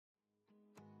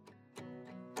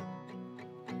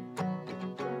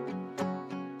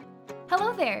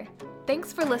Hello there!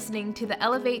 Thanks for listening to the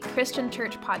Elevate Christian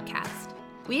Church podcast.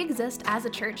 We exist as a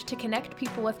church to connect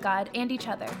people with God and each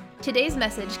other. Today's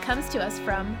message comes to us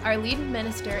from our lead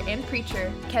minister and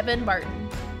preacher, Kevin Barton.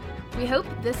 We hope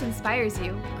this inspires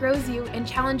you, grows you, and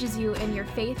challenges you in your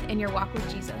faith and your walk with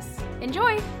Jesus.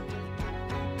 Enjoy!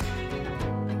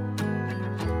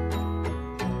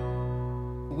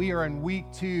 We are in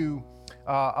week 2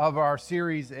 of our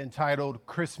series entitled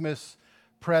Christmas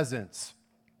Presents.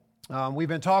 We've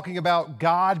been talking about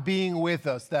God being with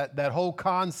us, that whole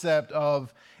concept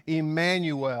of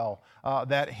Emmanuel,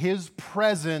 that His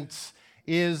presence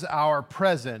is our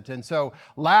present. And so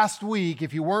last week,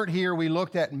 if you weren't here, we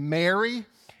looked at Mary,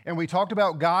 and we talked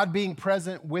about God being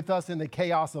present with us in the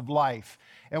chaos of life.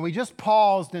 And we just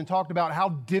paused and talked about how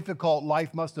difficult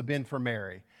life must have been for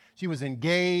Mary. She was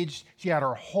engaged. She had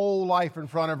her whole life in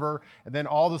front of her. And then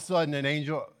all of a sudden, an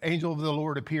angel of the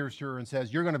Lord appears to her and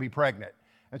says, "You're going to be pregnant."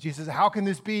 And she says, "How can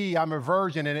this be? I'm a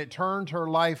virgin." And it turned her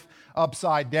life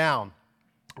upside down.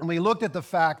 And we looked at the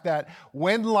fact that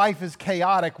when life is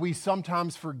chaotic, we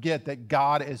sometimes forget that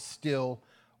God is still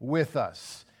with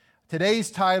us.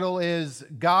 Today's title is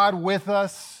God with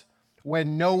Us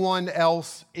When No One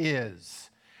Else Is.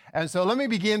 And so let me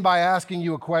begin by asking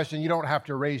you a question. You don't have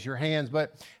to raise your hands,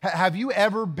 but have you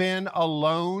ever been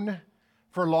alone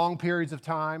for long periods of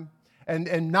time?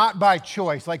 And not by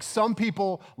choice. Like some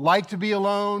people like to be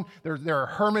alone. There are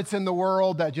hermits in the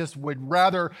world that just would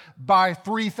rather buy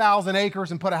 3,000 acres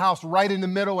and put a house right in the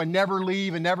middle and never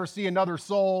leave and never see another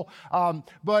soul.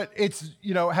 But it's,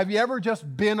 have you ever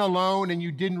just been alone and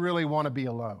you didn't really want to be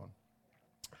alone?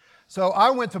 So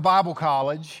I went to Bible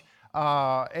college.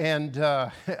 And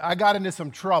I got into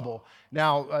some trouble.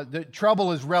 Now, the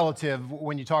trouble is relative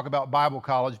when you talk about Bible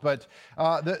college, but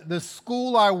the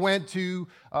school I went to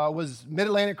was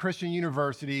Mid-Atlantic Christian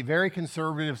University, very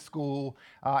conservative school,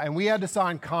 and we had to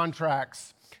sign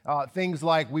contracts, things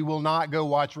like we will not go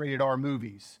watch rated R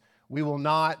movies. We will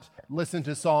not listen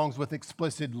to songs with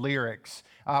explicit lyrics.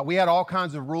 We had all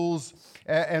kinds of rules,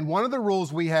 and one of the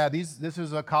rules we had, this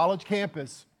is a college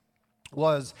campus,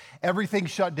 was everything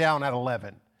shut down at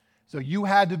 11. So you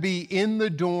had to be in the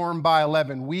dorm by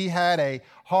 11. We had a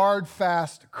hard,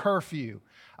 fast curfew.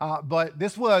 But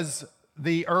this was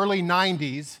the early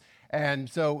 90s, and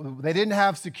so they didn't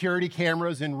have security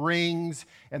cameras and rings,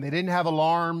 and they didn't have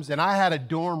alarms, and I had a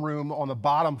dorm room on the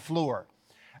bottom floor.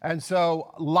 And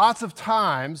so lots of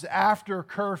times after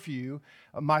curfew,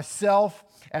 myself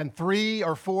and 3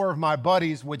 or 4 of my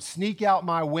buddies would sneak out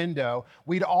my window.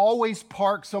 We'd always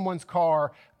park someone's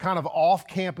car kind of off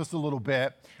campus a little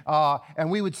bit, and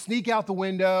we would sneak out the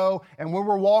window, and when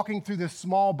we're walking through this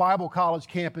small Bible college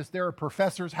campus, there are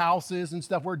professors' houses and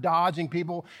stuff. We're dodging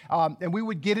people, and we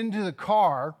would get into the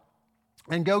car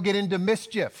and go get into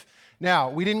mischief. Now,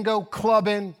 we didn't go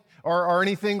clubbing or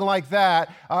anything like that.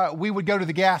 We would go to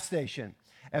the gas station,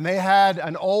 and they had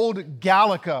an old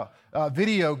Galaga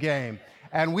video game.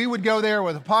 And we would go there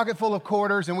with a pocket full of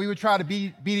quarters, and we would try to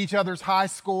beat each other's high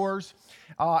scores.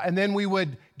 And then we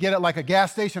would get like a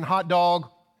gas station hot dog.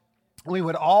 We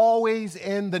would always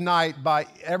end the night by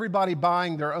everybody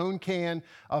buying their own can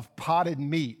of potted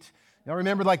meat. Now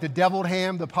remember like the deviled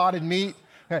ham, the potted meat?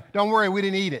 Okay, don't worry, we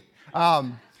didn't eat it.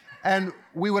 And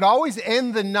we would always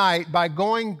end the night by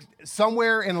going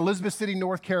somewhere in Elizabeth City,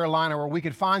 North Carolina, where we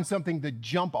could find something to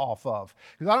jump off of.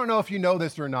 Because I don't know if you know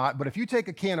this or not, but if you take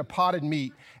a can of potted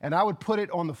meat and I would put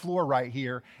it on the floor right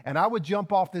here, and I would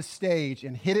jump off this stage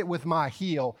and hit it with my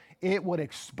heel, it would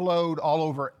explode all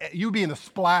over. You'd be in the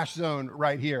splash zone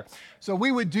right here. So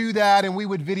we would do that, and we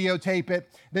would videotape it.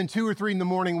 Then 2 or 3 in the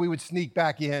morning, we would sneak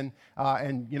back in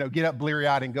and get up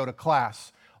bleary-eyed and go to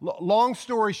class. Long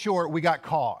story short, we got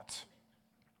caught.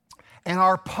 And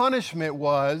our punishment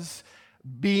was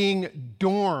being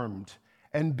dormed.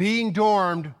 And being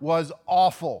dormed was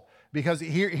awful because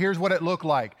here's what it looked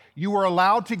like. You were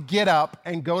allowed to get up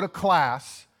and go to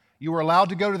class. You were allowed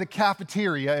to go to the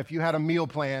cafeteria if you had a meal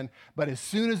plan. But as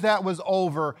soon as that was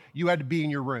over, you had to be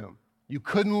in your room. You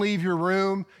couldn't leave your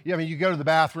room. You go to the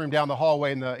bathroom down the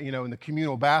hallway in the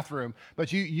communal bathroom,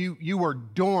 but you were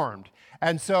dormed.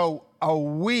 And so a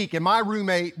week, and my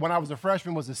roommate when I was a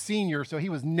freshman was a senior, so he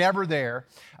was never there.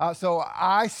 So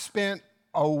I spent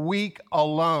a week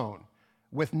alone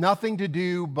with nothing to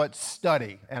do but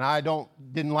study, and I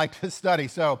didn't like to study.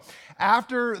 So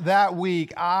after that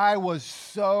week, I was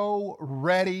so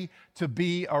ready to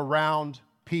be around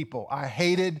people. I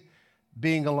hated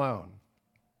being alone.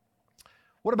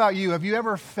 What about you? Have you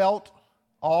ever felt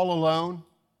all alone?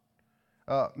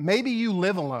 Maybe you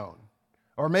live alone,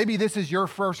 or maybe this is your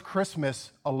first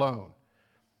Christmas alone.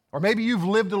 Or maybe you've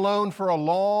lived alone for a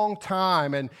long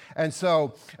time, and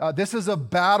so this is a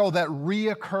battle that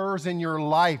reoccurs in your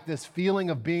life, this feeling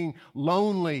of being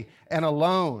lonely and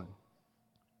alone.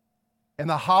 And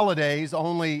the holidays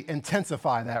only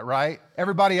intensify that, right?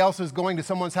 Everybody else is going to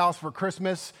someone's house for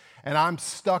Christmas, and I'm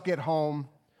stuck at home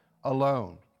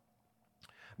alone.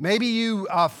 Maybe you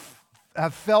have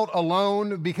felt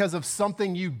alone because of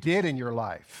something you did in your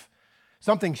life,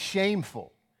 something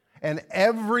shameful. And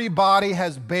everybody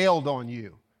has bailed on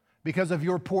you because of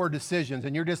your poor decisions,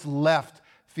 and you're just left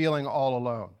feeling all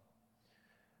alone.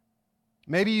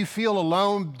 Maybe you feel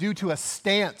alone due to a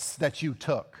stance that you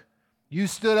took. You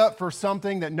stood up for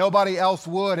something that nobody else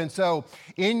would, and so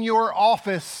in your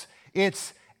office,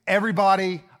 it's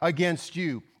everybody against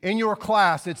you. In your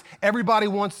class, it's everybody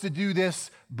wants to do this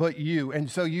but you,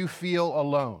 and so you feel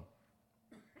alone.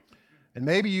 And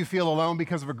maybe you feel alone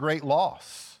because of a great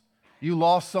loss. You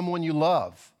lost someone you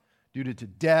love due to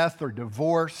death or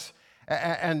divorce.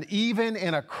 And even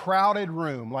in a crowded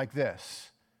room like this,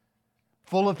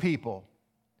 full of people,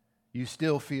 you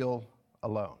still feel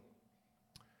alone.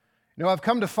 You know, I've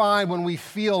come to find when we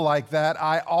feel like that,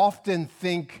 I often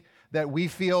think that we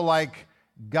feel like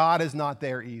God is not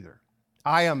there either.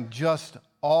 I am just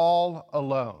all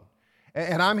alone.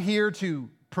 And I'm here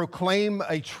to proclaim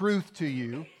a truth to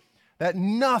you that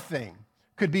nothing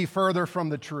could be further from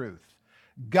the truth.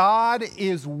 God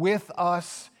is with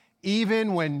us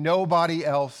even when nobody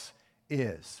else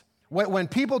is. When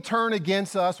people turn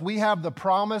against us, we have the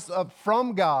promise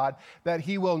from God that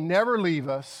He will never leave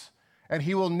us and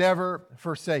He will never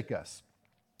forsake us.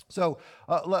 So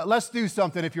let's do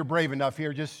something if you're brave enough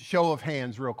here, just show of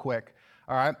hands real quick,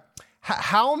 all right?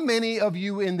 How many of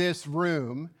you in this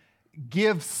room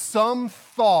give some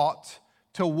thought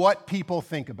to what people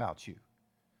think about you?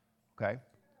 Okay,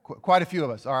 quite a few of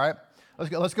us, all right?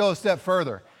 Let's go a step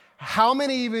further. How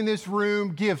many of you in this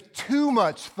room give too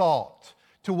much thought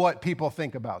to what people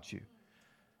think about you?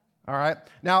 All right.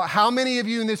 Now, how many of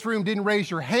you in this room didn't raise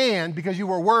your hand because you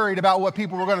were worried about what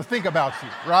people were going to think about you,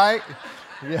 right?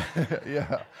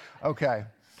 Yeah. Okay.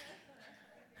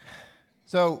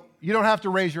 So you don't have to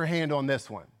raise your hand on this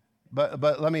one,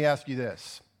 but let me ask you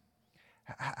this.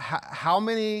 How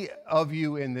many of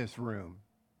you in this room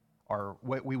are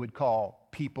what we would call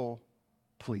people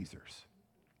pleasers?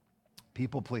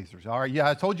 People pleasers. All right, yeah,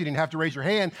 I told you didn't have to raise your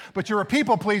hand, but you're a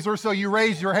people pleaser, so you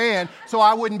raised your hand, so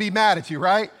I wouldn't be mad at you,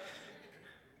 right?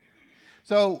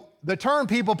 So the term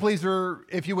people pleaser,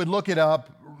 if you would look it up,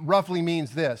 roughly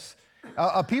means this.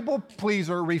 A people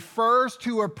pleaser refers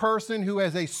to a person who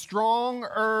has a strong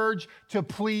urge to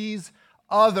please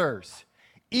others,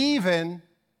 even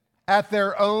at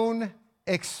their own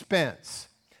expense.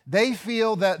 They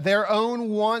feel that their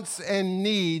own wants and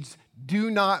needs do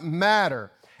not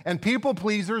matter. And people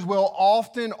pleasers will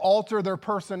often alter their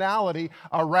personality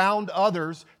around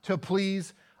others to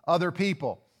please other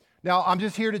people. Now, I'm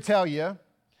just here to tell you,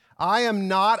 I am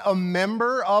not a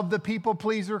member of the people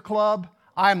pleaser club.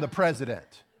 I am the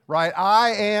president, right?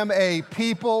 I am a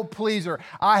people pleaser.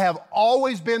 I have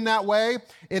always been that way.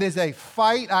 It is a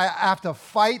fight. I have to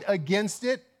fight against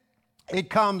it.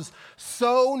 It comes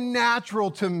so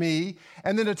natural to me.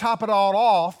 And then to top it all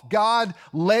off, God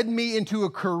led me into a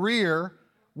career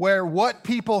where what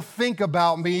people think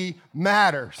about me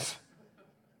matters.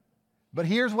 But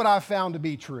here's what I've found to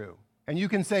be true. And you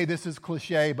can say this is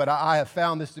cliche, but I have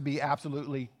found this to be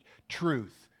absolutely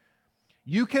truth.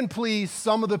 You can please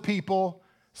some of the people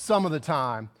some of the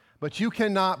time, but you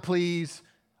cannot please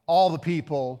all the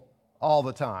people all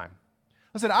the time.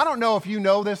 Listen, I don't know if you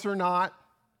know this or not,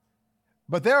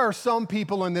 but there are some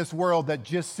people in this world that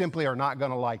just simply are not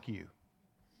going to like you.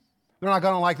 They're not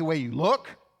going to like the way you look.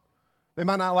 They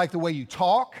might not like the way you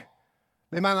talk.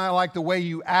 They might not like the way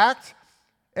you act.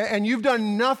 And you've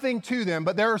done nothing to them,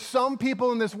 but there are some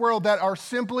people in this world that are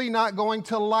simply not going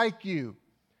to like you.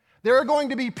 There are going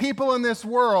to be people in this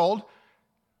world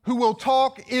who will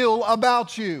talk ill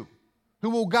about you,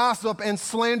 who will gossip and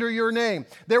slander your name.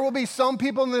 There will be some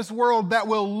people in this world that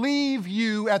will leave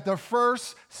you at the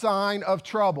first sign of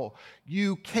trouble.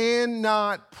 You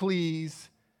cannot please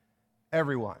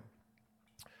everyone.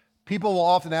 People will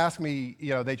often ask me,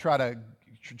 they try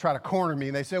to corner me,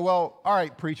 and they say, well, all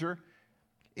right, preacher,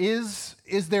 is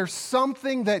there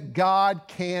something that God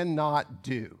cannot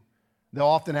do? They'll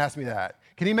often ask me that.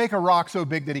 Can He make a rock so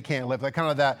big that He can't lift? Like kind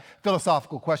of that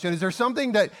philosophical question. Is there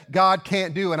something that God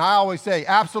can't do? And I always say,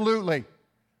 absolutely.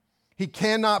 He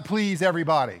cannot please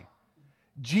everybody.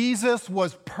 Jesus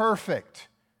was perfect,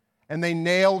 and they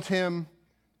nailed Him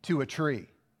to a tree.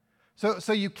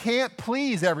 So you can't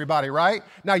please everybody, right?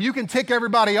 Now, you can tick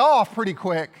everybody off pretty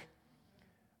quick,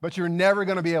 but you're never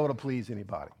going to be able to please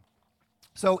anybody.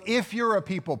 So if you're a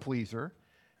people pleaser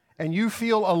and you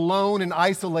feel alone and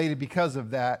isolated because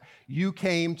of that, you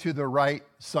came to the right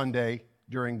Sunday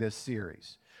during this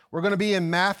series. We're going to be in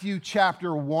Matthew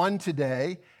chapter 1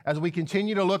 today as we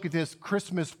continue to look at this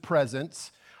Christmas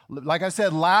presents. Like I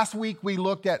said, last week we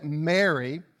looked at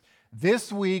Mary.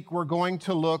 This week we're going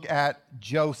to look at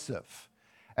Joseph.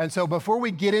 And so before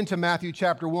we get into Matthew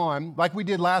chapter 1, like we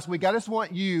did last week, I just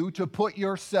want you to put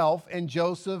yourself in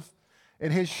Joseph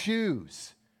in his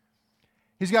shoes.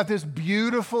 He's got this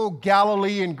beautiful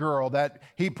Galilean girl that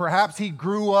perhaps he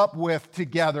grew up with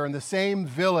together in the same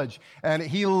village, and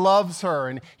he loves her,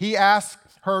 and he asks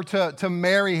her to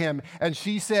marry him, and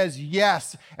she says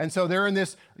yes. And so they're in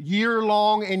this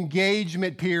year-long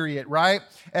engagement period, right?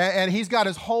 And he's got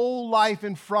his whole life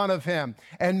in front of him.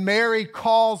 And Mary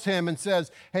calls him and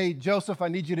says, hey, Joseph, I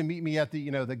need you to meet me at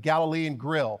the Galilean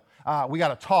grill. We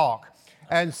got to talk.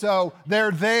 And so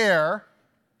they're there,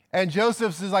 and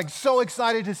Joseph is like so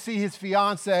excited to see his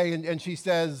fiance, and she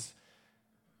says,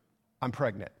 I'm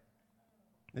pregnant.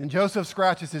 And Joseph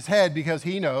scratches his head because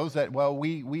he knows that, well,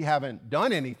 we haven't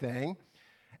done anything.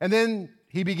 And then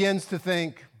he begins to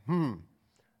think,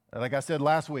 like I said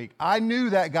last week, I knew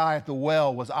that guy at the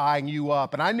well was eyeing you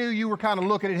up, and I knew you were kind of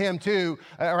looking at him too,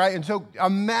 all right? And so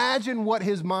imagine what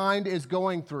his mind is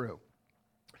going through.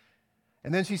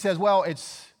 And then she says, well,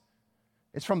 it's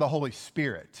from the Holy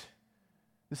Spirit.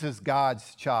 This is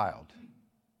God's child.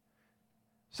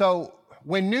 So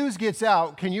when news gets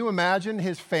out, can you imagine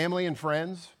his family and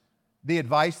friends, the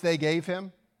advice they gave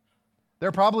him?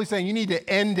 They're probably saying, you need to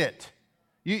end it.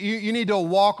 You need to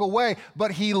walk away.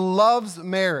 But he loves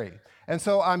Mary. And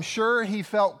so I'm sure he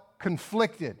felt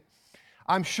conflicted.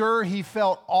 I'm sure he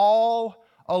felt all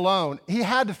alone. He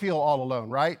had to feel all alone,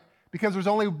 right? Because there's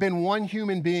only been one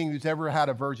human being who's ever had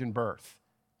a virgin birth,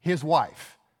 his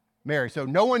wife, Mary. So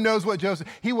no one knows what Joseph,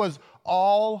 he was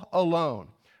all alone.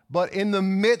 But in the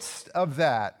midst of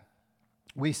that,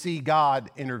 we see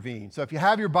God intervene. So if you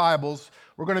have your Bibles,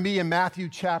 we're going to be in Matthew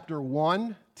chapter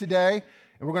 1 today,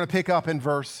 and we're going to pick up in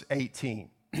verse 18.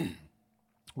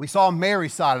 We saw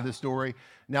Mary's side of the story.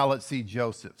 Now let's see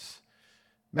Joseph's.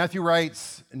 Matthew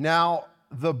writes, now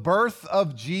the birth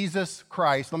of Jesus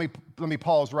Christ, let me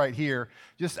pause right here.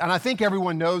 And I think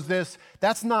everyone knows this,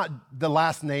 that's not the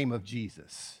last name of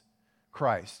Jesus.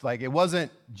 Christ. Like it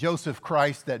wasn't Joseph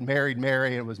Christ that married Mary,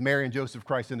 and it was Mary and Joseph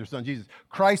Christ and their son Jesus.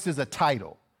 Christ is a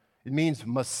title. It means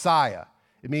Messiah.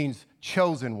 It means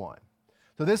chosen one.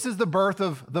 So this is the birth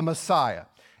of the Messiah.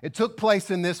 It took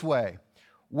place in this way.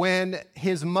 When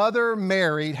his mother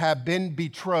Mary had been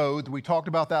betrothed, we talked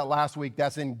about that last week,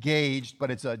 that's engaged, but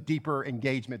it's a deeper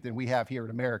engagement than we have here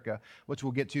in America, which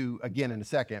we'll get to again in a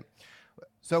second.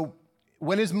 So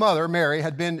when his mother Mary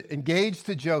had been engaged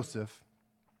to Joseph,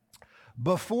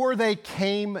 before they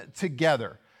came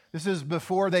together, this is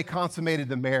before they consummated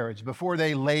the marriage, before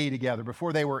they lay together,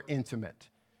 before they were intimate.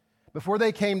 Before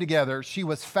they came together, she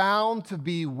was found to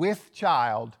be with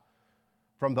child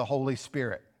from the Holy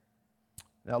Spirit.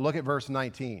 Now look at verse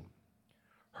 19.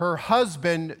 Her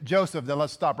husband, Joseph, then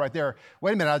let's stop right there.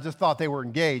 Wait a minute, I just thought they were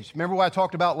engaged. Remember what I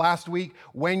talked about last week?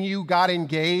 When you got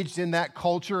engaged in that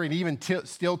culture, and even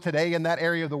still today in that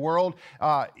area of the world,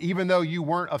 even though you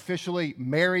weren't officially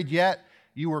married yet,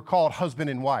 you were called husband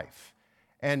and wife.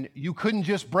 And you couldn't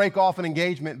just break off an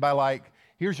engagement by like,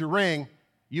 here's your ring.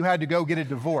 You had to go get a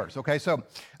divorce, okay? So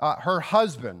her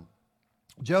husband,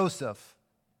 Joseph,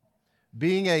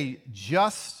 being a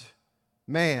just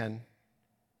man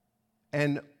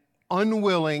and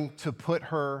unwilling to put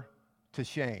her to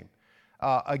shame.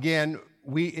 Again,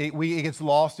 it gets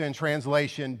lost in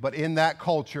translation, but in that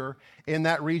culture, in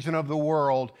that region of the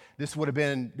world, this would have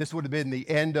been the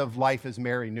end of life as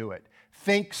Mary knew it.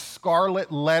 Think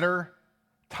scarlet letter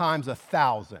times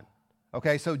 1,000.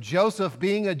 Okay, so Joseph,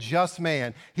 being a just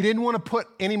man, he didn't want to put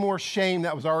any more shame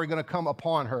that was already going to come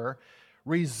upon her,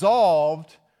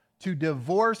 resolved to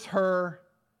divorce her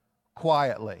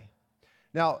quietly.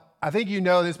 Now, I think you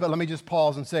know this, but let me just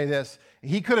pause and say this.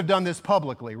 He could have done this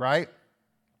publicly, right?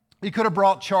 He could have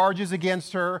brought charges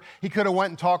against her. He could have went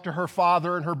and talked to her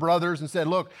father and her brothers and said,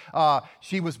 look,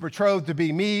 she was betrothed to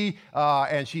be me,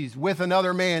 and she's with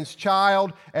another man's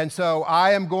child, and so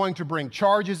I am going to bring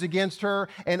charges against her.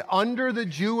 And under the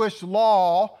Jewish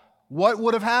law, what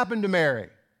would have happened to Mary?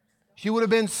 She would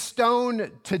have been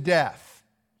stoned to death.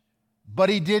 But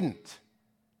he didn't.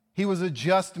 He was a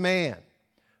just man.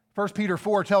 1 Peter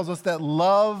 4 tells us that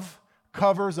love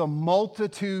covers a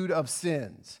multitude of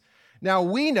sins. Now,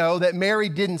 we know that Mary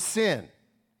didn't sin,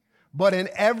 but in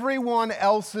everyone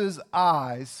else's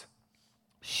eyes,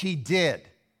 she did.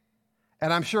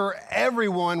 And I'm sure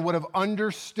everyone would have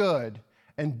understood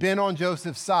and been on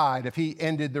Joseph's side if he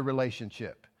ended the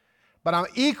relationship. But I'm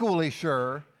equally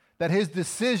sure that his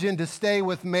decision to stay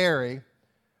with Mary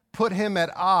put him at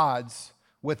odds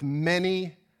with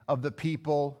many of the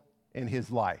people in his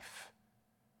life.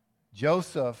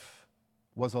 Joseph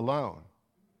was alone,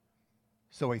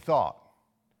 so he thought,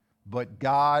 but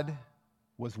God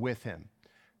was with him.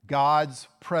 God's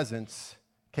presence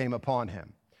came upon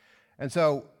him. And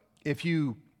so if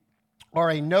you are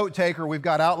a note taker, we've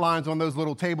got outlines on those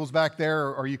little tables back there,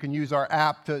 or you can use our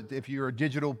app if you're a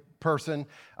digital person.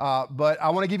 But I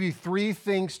want to give you 3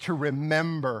 things to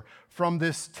remember from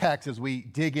this text as we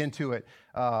dig into it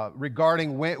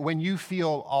regarding when you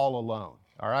feel all alone.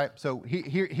 All right? So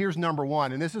here's number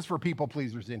 1, and this is for people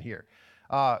pleasers in here.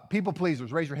 People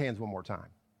pleasers, raise your hands one more time.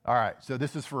 All right, so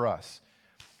this is for us.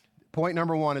 Point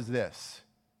number 1 is this.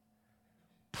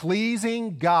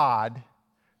 Pleasing God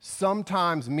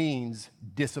sometimes means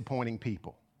disappointing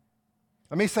people.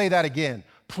 Let me say that again.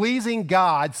 Pleasing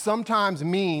God sometimes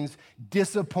means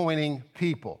disappointing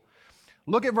people.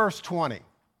 Look at verse 20.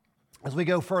 As we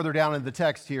go further down in the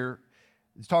text here,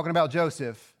 it's talking about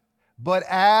Joseph. But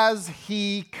as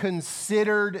he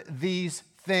considered these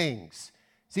things.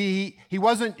 See, he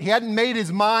hadn't made his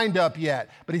mind up yet,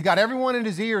 but he's got everyone in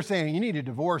his ear saying, you need to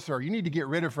divorce her, you need to get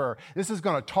rid of her, this is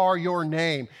going to tar your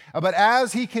name. But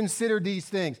as he considered these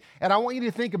things, and I want you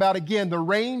to think about, again, the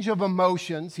range of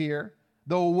emotions here.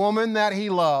 The woman that he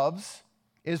loves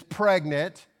is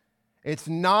pregnant, it's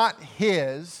not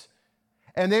his,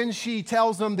 and then she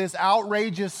tells him this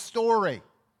outrageous story.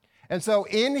 And so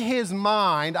in his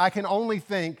mind, I can only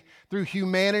think, through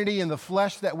humanity and the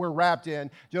flesh that we're wrapped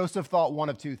in, Joseph thought one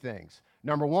of 2 things.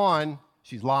 Number 1,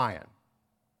 she's lying.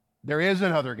 There is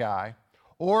another guy.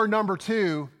 Or number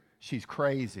 2, she's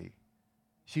crazy.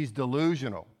 She's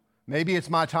delusional. Maybe it's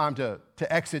my time to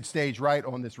exit stage right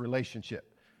on this relationship.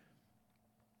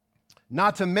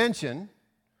 Not to mention,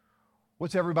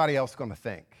 what's everybody else going to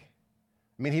think?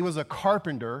 I mean, he was a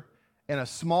carpenter in a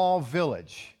small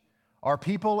village. Are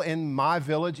people in my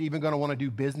village even going to want to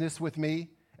do business with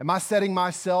me? Am I setting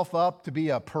myself up to be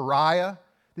a pariah?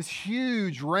 This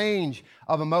huge range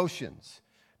of emotions.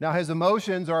 Now, his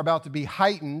emotions are about to be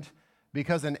heightened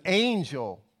because an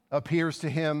angel appears to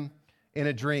him in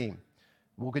a dream.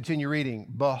 We'll continue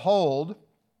reading. Behold,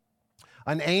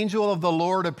 an angel of the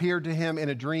Lord appeared to him in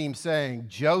a dream, saying,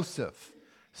 Joseph,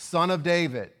 son of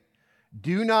David,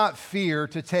 do not fear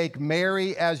to take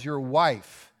Mary as your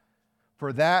wife,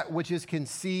 for that which is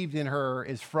conceived in her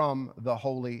is from the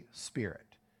Holy Spirit.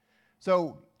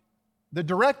 So the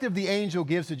directive the angel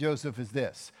gives to Joseph is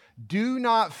this: do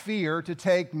not fear to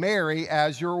take Mary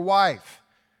as your wife.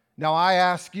 Now I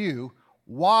ask you,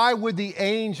 why would the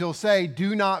angel say,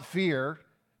 do not fear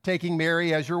taking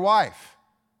Mary as your wife?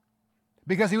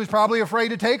 Because he was probably afraid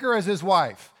to take her as his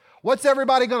wife. What's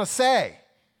everybody going to say?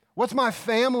 What's my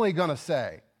family going to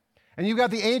say? And you've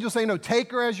got the angel saying, no,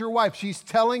 take her as your wife. She's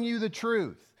telling you the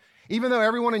truth. Even though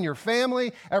everyone in your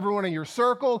family, everyone in your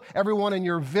circle, everyone in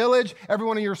your village,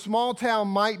 everyone in your small town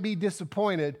might be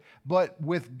disappointed, but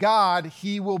with God,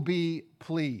 he will be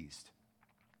pleased.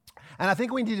 And I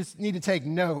think we need to take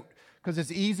note, because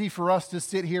it's easy for us to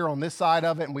sit here on this side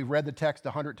of it, and we've read the text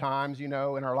 100 times, in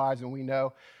our lives, and we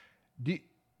know.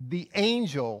 The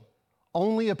angel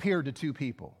only appeared to 2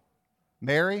 people,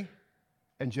 Mary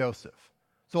and Joseph.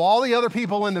 So all the other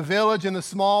people in the village, in the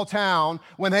small town,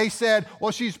 when they said,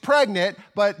 well, she's pregnant,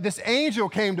 but this angel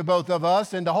came to both of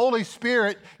us, and the Holy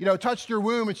Spirit, touched her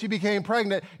womb, and she became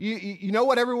pregnant, you know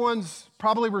what everyone's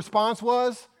probably response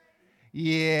was?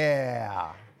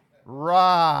 Yeah,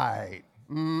 right.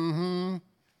 Mm-hmm.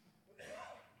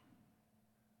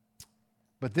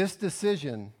 But this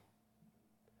decision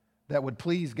that would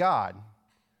please God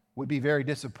would be very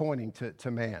disappointing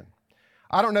to man.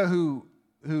 I don't know who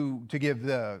to give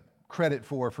the credit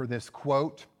for this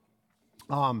quote.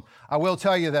 I will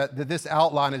tell you that this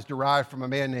outline is derived from a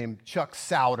man named Chuck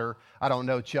Souter. I don't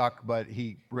know Chuck, but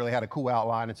he really had a cool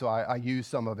outline, and so I used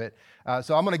some of it.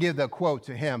 So I'm going to give the quote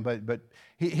to him, but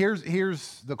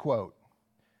here's the quote.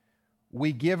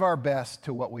 We give our best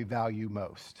to what we value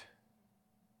most.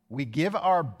 We give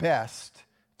our best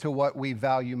to what we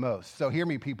value most. So hear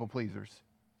me, people pleasers.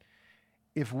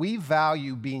 If we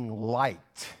value being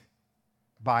liked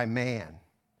by man,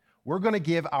 we're going to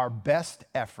give our best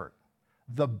effort,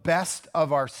 the best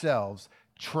of ourselves,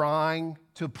 trying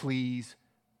to please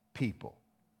people.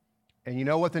 And you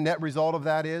know what the net result of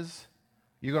that is?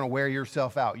 You're going to wear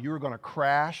yourself out. You are going to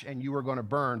crash and you are going to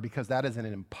burn, because that is an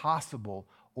impossible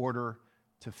order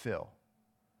to fill.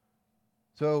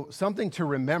 So something to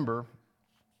remember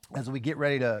as we get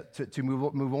ready to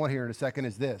move on here in a second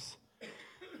is this,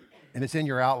 and it's in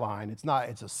your outline. It's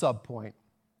a sub point.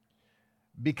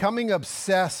 Becoming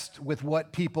obsessed with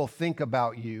what people think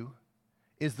about you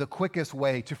is the quickest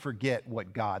way to forget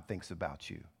what God thinks about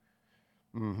you.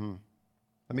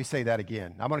 Let me say that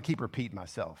again. I'm going to keep repeating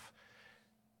myself.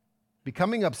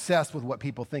 Becoming obsessed with what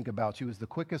people think about you is the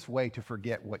quickest way to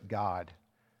forget what God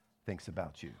thinks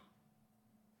about you.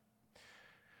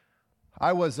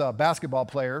 I was a basketball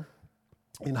player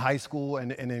in high school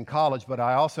and in college, but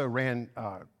I also ran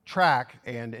track,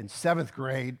 and in 7th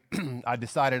grade, I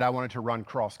decided I wanted to run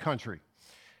cross country,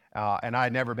 and I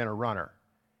had never been a runner.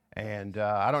 And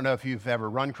I don't know if you've ever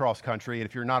run cross country, and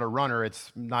if you're not a runner,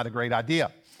 it's not a great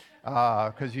idea,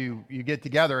 because you get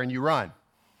together and you run,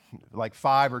 like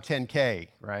 5 or 10K,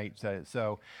 right?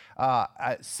 So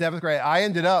 7th grade, I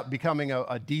ended up becoming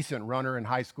a decent runner in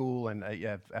high school, and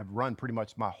I've run pretty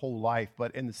much my whole life.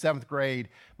 But in the 7th grade,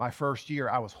 my first year,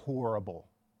 I was horrible.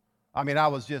 I mean, I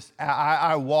was just,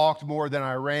 I walked more than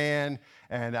I ran,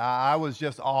 and I was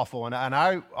just awful. And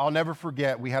I'll never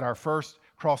forget, we had our first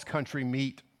cross-country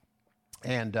meet,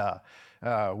 and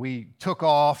we took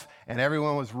off, and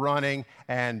everyone was running,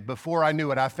 and before I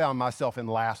knew it, I found myself in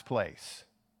last place.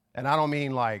 And I don't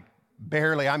mean like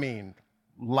barely, I mean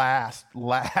last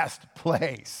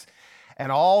place.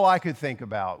 And all I could think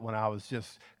about when I was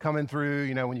just coming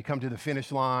through, when you come to the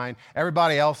finish line,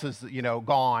 everybody else is,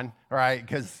 gone, right?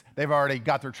 Because they've already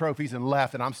got their trophies and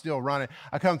left, and I'm still running.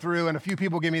 I come through, and a few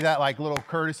people give me that like little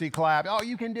courtesy clap. Oh,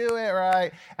 you can do it,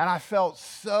 right? And I felt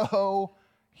so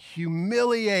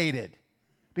humiliated,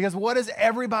 because what is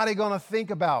everybody going to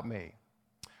think about me?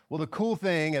 Well, the cool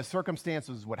thing, as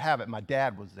circumstances would have it, my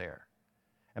dad was there.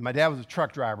 And my dad was a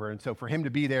truck driver, and so for him to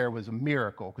be there was a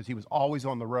miracle, because he was always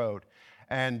on the road.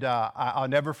 And I'll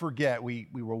never forget, we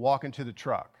were walking to the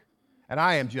truck, and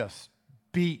I am just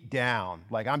beat down.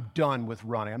 Like, I'm done with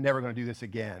running. I'm never going to do this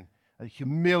again. I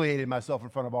humiliated myself in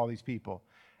front of all these people.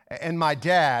 And my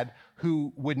dad,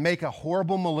 who would make a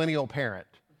horrible millennial parent,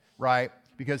 right?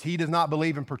 Because he does not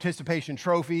believe in participation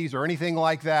trophies or anything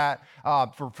like that.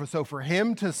 So for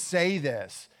him to say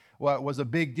this was a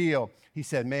big deal. He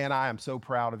said, "Man, I am so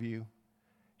proud of you."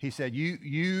 He said,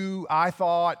 I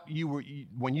thought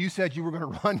when you said you were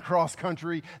going to run cross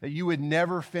country, that you would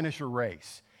never finish a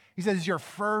race. He says, "It's your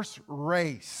first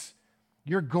race.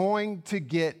 You're going to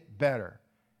get better."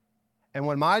 And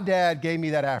when my dad gave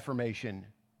me that affirmation,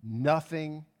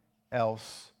 nothing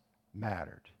else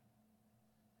mattered.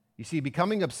 You see,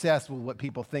 becoming obsessed with what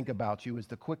people think about you is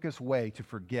the quickest way to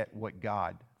forget what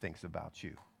God thinks about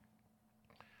you.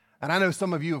 And I know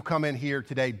some of you have come in here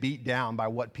today beat down by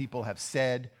what people have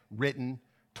said, written,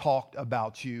 talked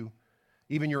about you,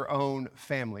 even your own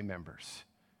family members.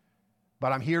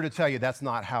 But I'm here to tell you that's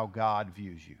not how God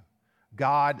views you.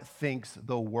 God thinks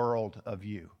the world of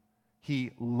you.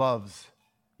 He loves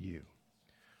you.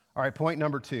 All right, point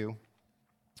number 2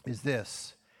 is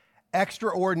this.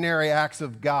 Extraordinary acts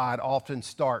of God often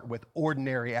start with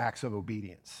ordinary acts of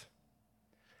obedience.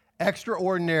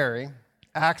 Extraordinary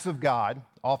acts of God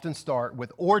often start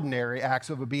with ordinary acts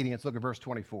of obedience. Look at verse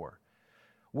 24.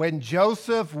 When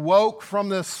Joseph woke from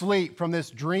the sleep, from this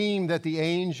dream that the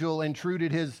angel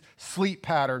intruded his sleep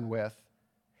pattern with,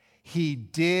 he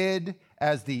did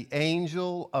as the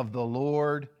angel of the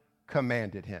Lord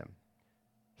commanded him.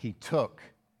 He took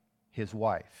his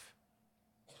wife.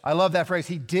 I love that phrase.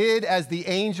 He did as the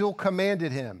angel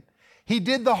commanded him. He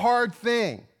did the hard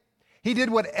thing. He did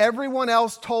what everyone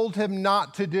else told him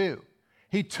not to do.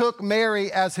 He took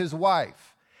Mary as his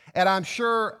wife. And I'm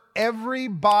sure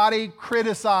everybody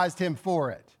criticized him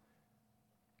for it.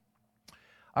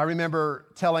 I remember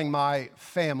telling my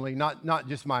family, not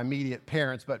just my immediate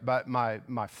parents, but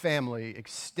my family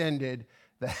extended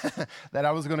that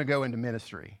I was going to go into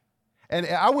ministry. And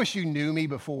I wish you knew me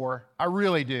before. I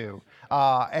really do.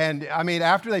 And I mean,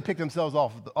 after they picked themselves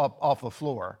off the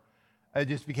floor, it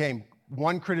just became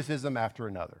one criticism after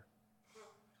another.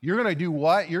 You're going to do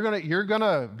what? You're going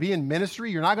to be in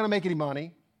ministry. You're not going to make any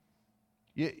money.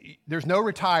 There's no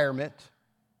retirement.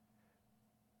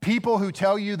 People who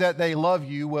tell you that they love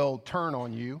you will turn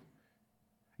on you.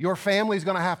 Your family's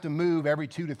going to have to move every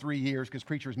 2 to 3 years because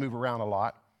preachers move around a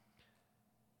lot.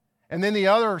 And then the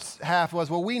other half was,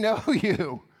 well, we know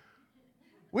you.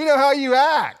 We know how you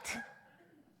act.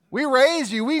 We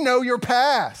raised you. We know your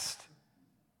past.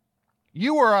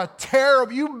 You were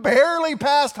you barely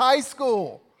passed high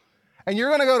school. And you're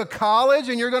going to go to college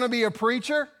and you're going to be a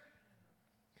preacher?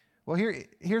 Well,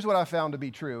 here's what I found to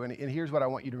be true, and here's what I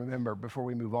want you to remember before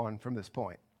we move on from this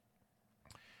point.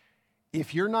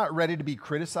 If you're not ready to be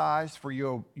criticized for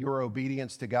your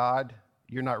obedience to God,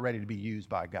 you're not ready to be used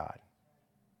by God.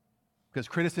 Because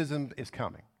criticism is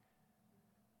coming.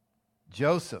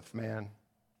 Joseph, man,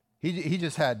 he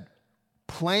just had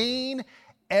plain,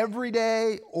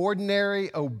 everyday,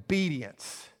 ordinary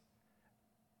obedience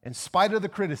in spite of the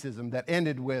criticism that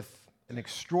ended with an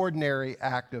extraordinary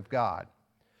act of God.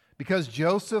 Because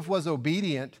Joseph was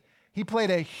obedient, he played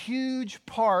a huge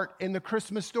part in the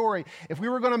Christmas story. If we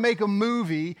were going to make a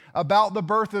movie about the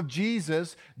birth of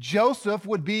Jesus, Joseph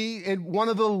would be in one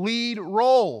of the lead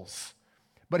roles.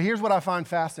 But here's what I find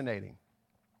fascinating.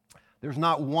 There's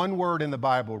not one word in the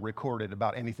Bible recorded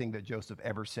about anything that Joseph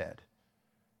ever said.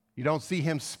 You don't see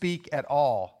him speak at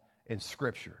all in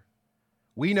Scripture.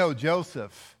 We know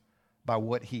Joseph by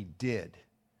what he did.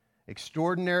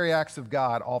 Extraordinary acts of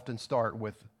God often start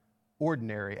with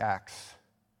ordinary acts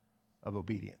of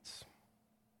obedience.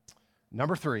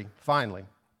 Number 3, finally,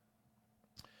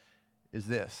 is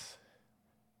this.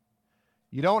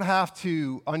 You don't have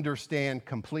to understand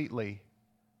completely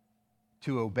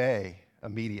to obey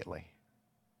immediately.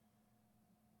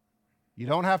 You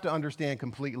don't have to understand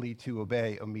completely to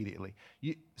obey immediately.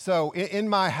 So in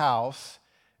my house,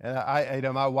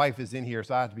 and my wife is in here,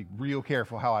 so I have to be real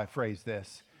careful how I phrase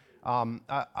this.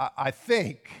 I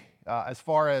think as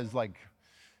far as like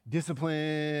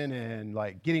discipline and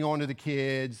like getting on to the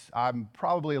kids, I'm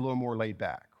probably a little more laid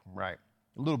back, right?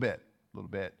 A little bit.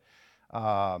 But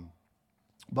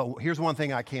here's one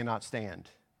thing I cannot stand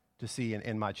to see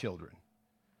in my children.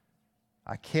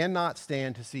 I cannot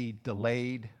stand to see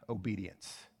delayed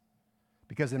obedience.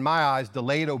 Because in my eyes,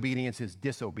 delayed obedience is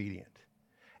disobedient.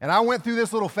 And I went through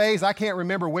this little phase. I can't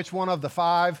remember which one of the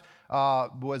 5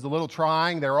 was a little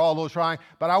trying. They were all a little trying.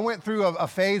 But I went through a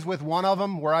phase with one of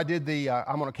them where I did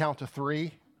I'm going to count to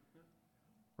 3.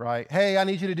 Right? Hey, I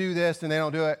need you to do this, and they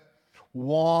don't do it.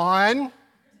 1,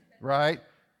 right?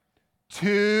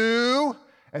 2,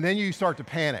 and then you start to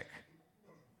panic.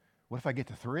 What if I get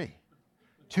to 3?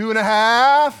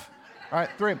 2.5, all right,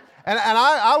 3. And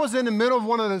I was in the middle of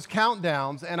one of those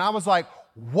countdowns, and I was like,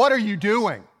 what are you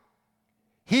doing?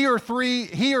 He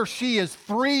or she is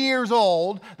 3 years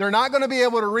old. They're not going to be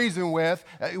able to reason with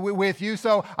you.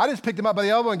 So I just picked him up by the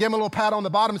elbow and gave him a little pat on the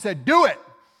bottom and said, do it.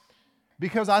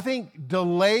 Because I think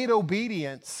delayed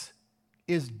obedience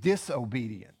is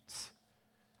disobedience.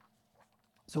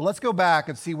 So let's go back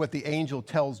and see what the angel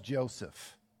tells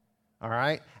Joseph. All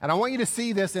right? And I want you to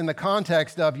see this in the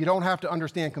context of you don't have to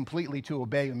understand completely to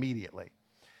obey immediately.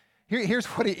 Here's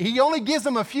what he only gives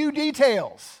them a few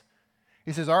details.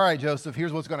 He says, all right, Joseph,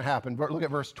 here's what's going to happen. Look at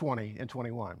verse 20 and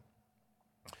 21.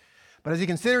 But as he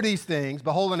considered these things,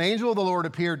 behold, an angel of the Lord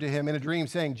appeared to him in a dream,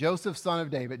 saying, Joseph, son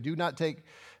of David, do not take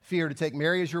fear to take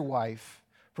Mary as your wife,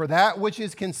 for that which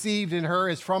is conceived in her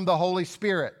is from the Holy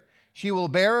Spirit. She will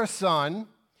bear a son,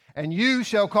 and you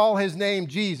shall call his name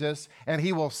Jesus, and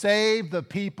he will save the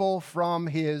people from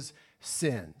his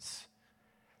sins.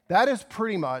 That is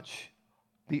pretty much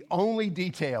the only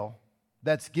detail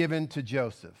that's given to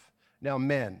Joseph. Now,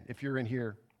 men, if you're in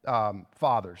here,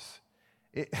 fathers,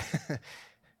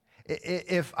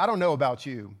 if I don't know about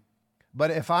you, but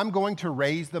if I'm going to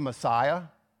raise the Messiah,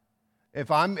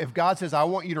 if God says, I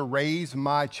want you to raise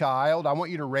my child, I want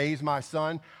you to raise my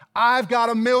son, I've got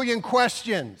a million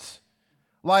questions.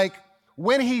 Like,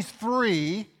 when he's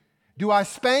 3, do I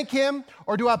spank him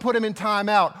or do I put him in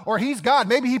timeout? Or he's God,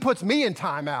 maybe he puts me in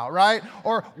timeout, right?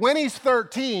 Or when he's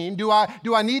 13, do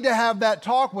I need to have that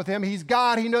talk with him? He's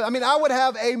God, he knows. I mean, I would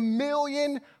have a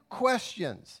million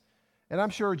questions. And I'm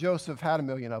sure Joseph had a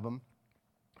million of them.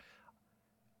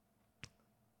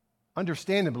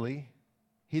 Understandably,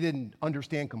 he didn't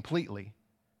understand completely,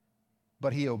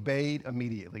 but he obeyed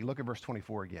immediately. Look at verse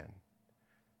 24 again.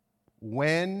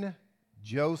 When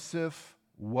Joseph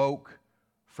woke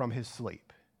from his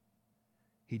sleep,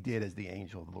 he did as the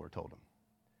angel of the Lord told him.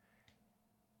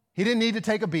 He didn't need to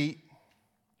take a beat.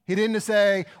 He didn't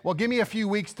say, well, give me a few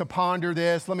weeks to ponder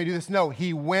this. Let me do this. No,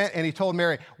 he went and he told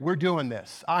Mary, we're doing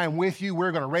this. I am with you.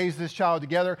 We're going to raise this child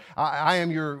together. I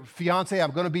am your fiance.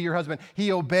 I'm going to be your husband.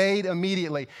 He obeyed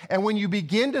immediately. And when you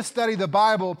begin to study the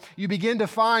Bible, you begin to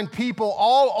find people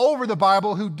all over the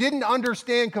Bible who didn't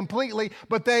understand completely,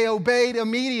 but they obeyed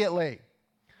immediately.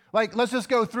 Like, let's just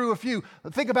go through a few.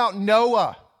 Think about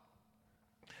Noah.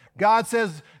 God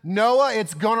says, Noah,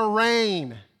 it's going to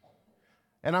rain.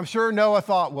 And I'm sure Noah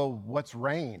thought, well, what's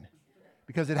rain?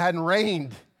 Because it hadn't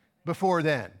rained before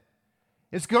then.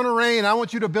 It's going to rain. I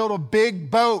want you to build a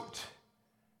big boat.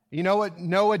 You know what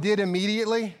Noah did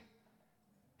immediately?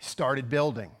 He started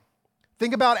building.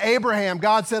 Think about Abraham.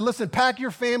 God said, listen, pack your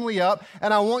family up,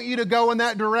 and I want you to go in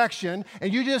that direction,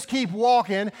 and you just keep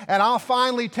walking, and I'll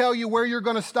finally tell you where you're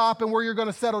going to stop and where you're going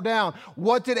to settle down.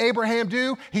 What did Abraham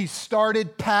do? He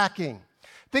started packing.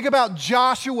 Think about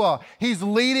Joshua. He's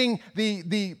leading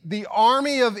the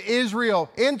army of Israel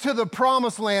into the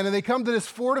promised land, and they come to this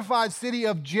fortified city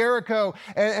of Jericho,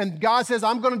 and God says,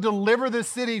 I'm going to deliver this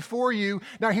city for you.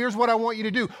 Now, here's what I want you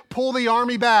to do. Pull the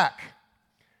army back.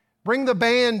 Bring the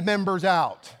band members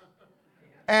out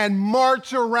and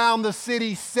march around the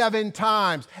city 7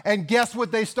 times. And guess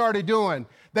what they started doing?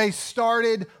 They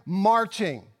started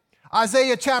marching.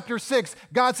 Isaiah chapter 6,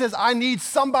 God says, I need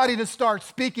somebody to start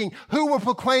speaking. Who will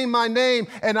proclaim my name?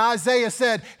 And Isaiah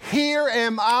said, here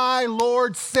am I,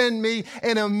 Lord, send me.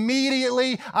 And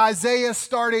immediately Isaiah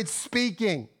started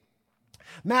speaking.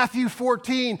 Matthew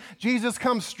 14, Jesus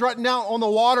comes strutting out on the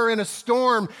water in a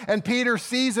storm, and Peter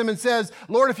sees him and says,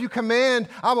 Lord, if you command,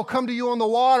 I will come to you on the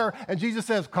water. And Jesus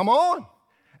says, come on.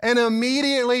 And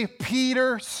immediately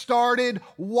Peter started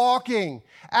walking.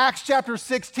 Acts chapter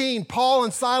 16, Paul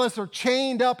and Silas are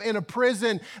chained up in a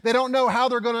prison. They don't know how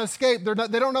they're going to escape.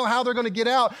 They don't know how they're going to get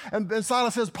out. And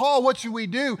Silas says, Paul, what should we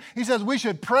do? He says, we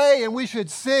should pray and we should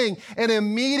sing. And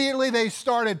immediately they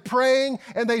started praying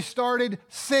and they started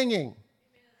singing.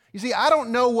 You see, I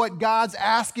don't know what God's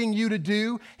asking you to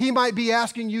do. He might be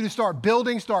asking you to start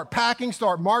building, start packing,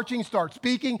 start marching, start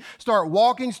speaking, start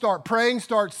walking, start praying,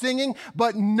 start singing,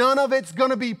 but none of it's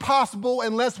going to be possible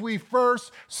unless we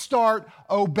first start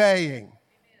obeying.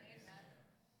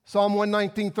 Psalm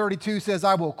 119:32 says,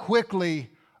 I will quickly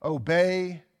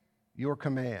obey your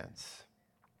commands.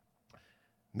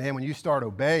 Man, when you start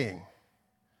obeying,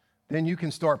 then you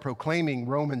can start proclaiming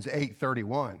Romans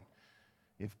 8:31.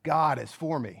 If God is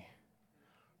for me,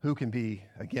 who can be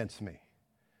against me?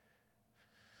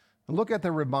 And look at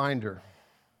the reminder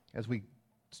as we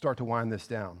start to wind this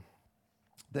down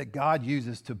that God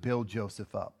uses to build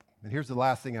Joseph up. And here's the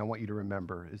last thing I want you to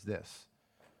remember is this.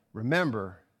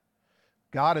 Remember,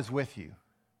 God is with you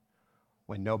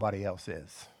when nobody else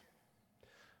is.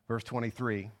 Verse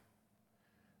 23,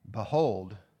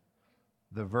 behold,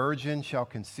 the virgin shall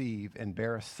conceive and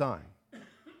bear a son,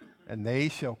 and they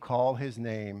shall call his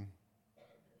name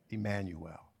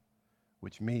Emmanuel,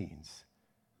 which means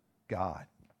God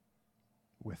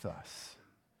with us.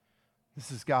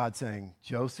 This is God saying,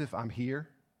 Joseph, I'm here.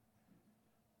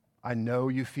 I know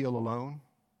you feel alone.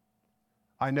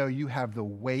 I know you have the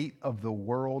weight of the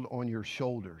world on your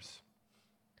shoulders,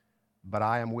 but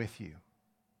I am with you,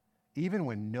 even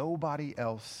when nobody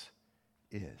else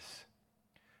is.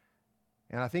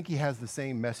 And I think he has the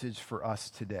same message for us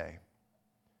today.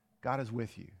 God is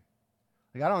with you.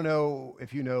 Like, I don't know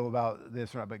if you know about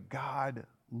this or not, but God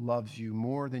loves you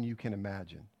more than you can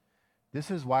imagine.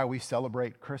 This is why we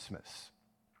celebrate Christmas,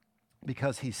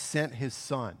 because he sent his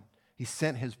son. He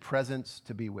sent his presence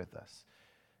to be with us.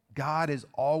 God is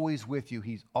always with you.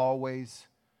 He's always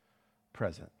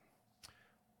present.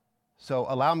 So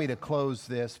allow me to close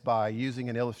this by using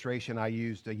an illustration I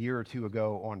used a year or two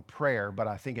ago on prayer, but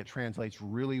I think it translates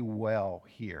really well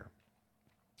here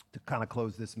to kind of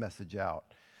close this message out.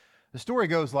 The story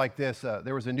goes like this.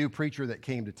 There was a new preacher that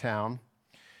came to town,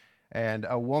 and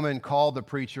a woman called the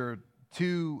preacher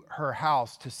to her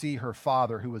house to see her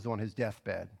father, who was on his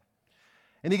deathbed.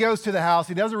 And he goes to the house.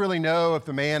 He doesn't really know if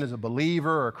the man is a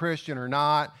believer or a Christian or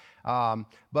not,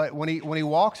 but when he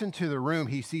walks into the room,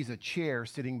 he sees a chair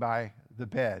sitting by the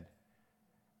bed.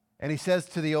 And he says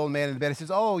to the old man in the bed, he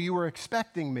says, oh, you were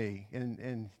expecting me.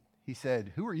 And he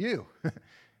said, who are you?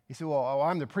 He said, well,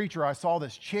 I'm the preacher. I saw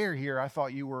this chair here. I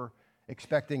thought you were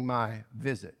expecting my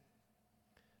visit.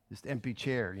 This empty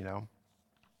chair, you know. And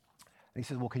he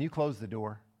said, well, can you close the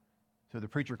door? So the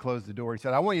preacher closed the door. He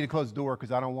said, I want you to close the door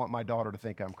because I don't want my daughter to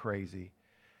think I'm crazy.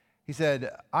 He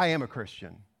said, I am a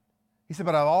Christian. He said,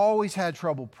 but I've always had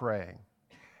trouble praying.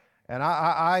 And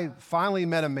I finally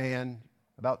met a man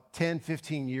about 10,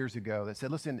 15 years ago that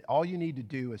said, listen, all you need to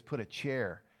do is put a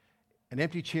chair, an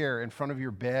empty chair in front of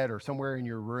your bed or somewhere in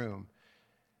your room.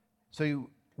 So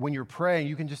when you're praying,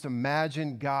 you can just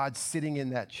imagine God sitting in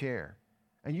that chair.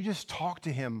 And you just talk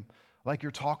to him like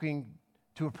you're talking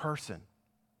to a person.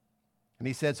 And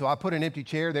he said, so I put an empty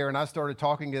chair there and I started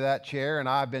talking to that chair, and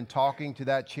I've been talking to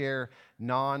that chair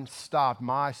nonstop.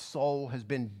 My soul has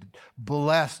been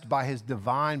blessed by his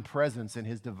divine presence and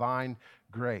his divine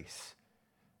grace.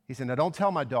 He said, now don't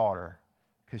tell my daughter,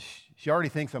 because she already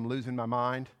thinks I'm losing my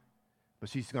mind, but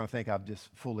she's going to think I've just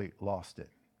fully lost it.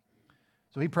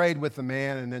 So he prayed with the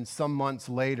man, and then some months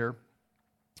later,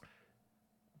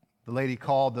 the lady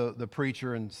called the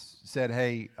preacher and said,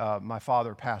 hey, my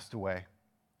father passed away.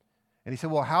 And he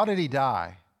said, well, how did he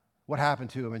die? what happened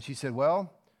to him? And she said,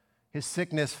 well, his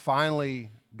sickness finally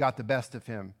got the best of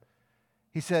him.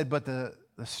 He said, but the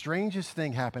strangest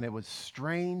thing happened. It was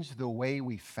strange the way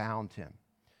we found him.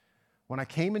 When I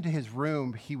came into his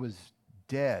room, he was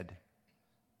dead,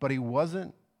 but he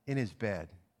wasn't in his bed.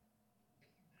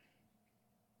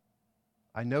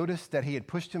 I noticed that he had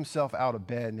pushed himself out of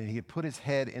bed and he had put his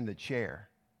head in the chair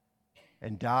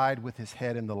and died with his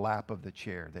head in the lap of the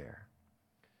chair there.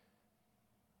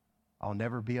 I'll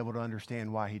never be able to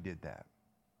understand why he did that.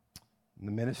 And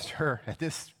the minister at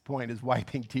this point is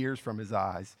wiping tears from his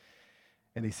eyes,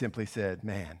 and he simply said,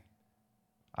 man,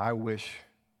 I wish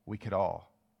we could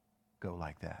all go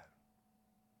like that.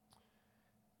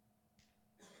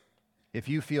 If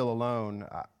you feel alone,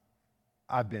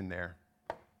 I've been there.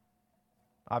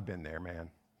 I've been there, man.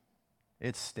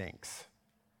 It stinks.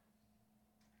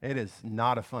 It is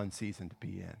not a fun season to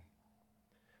be in.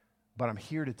 But I'm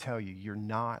here to tell you, you're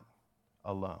not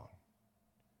alone.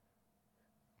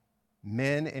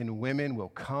 Men and women will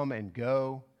come and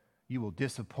go. You will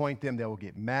disappoint them. They will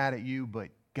get mad at you, but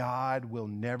God will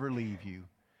never leave you.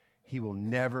 He will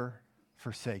never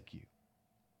forsake you.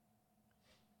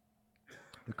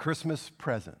 The Christmas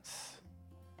presents,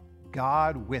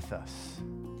 God with us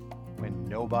when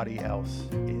nobody else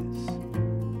is.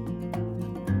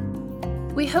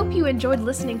 We hope you enjoyed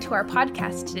listening to our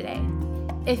podcast today.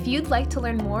 If you'd like to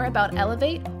learn more about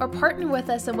Elevate or partner with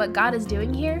us in what God is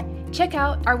doing here, check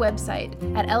out our website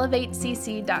at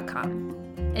elevatecc.com.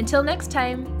 Until next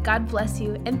time, God bless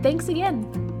you, and thanks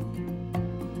again.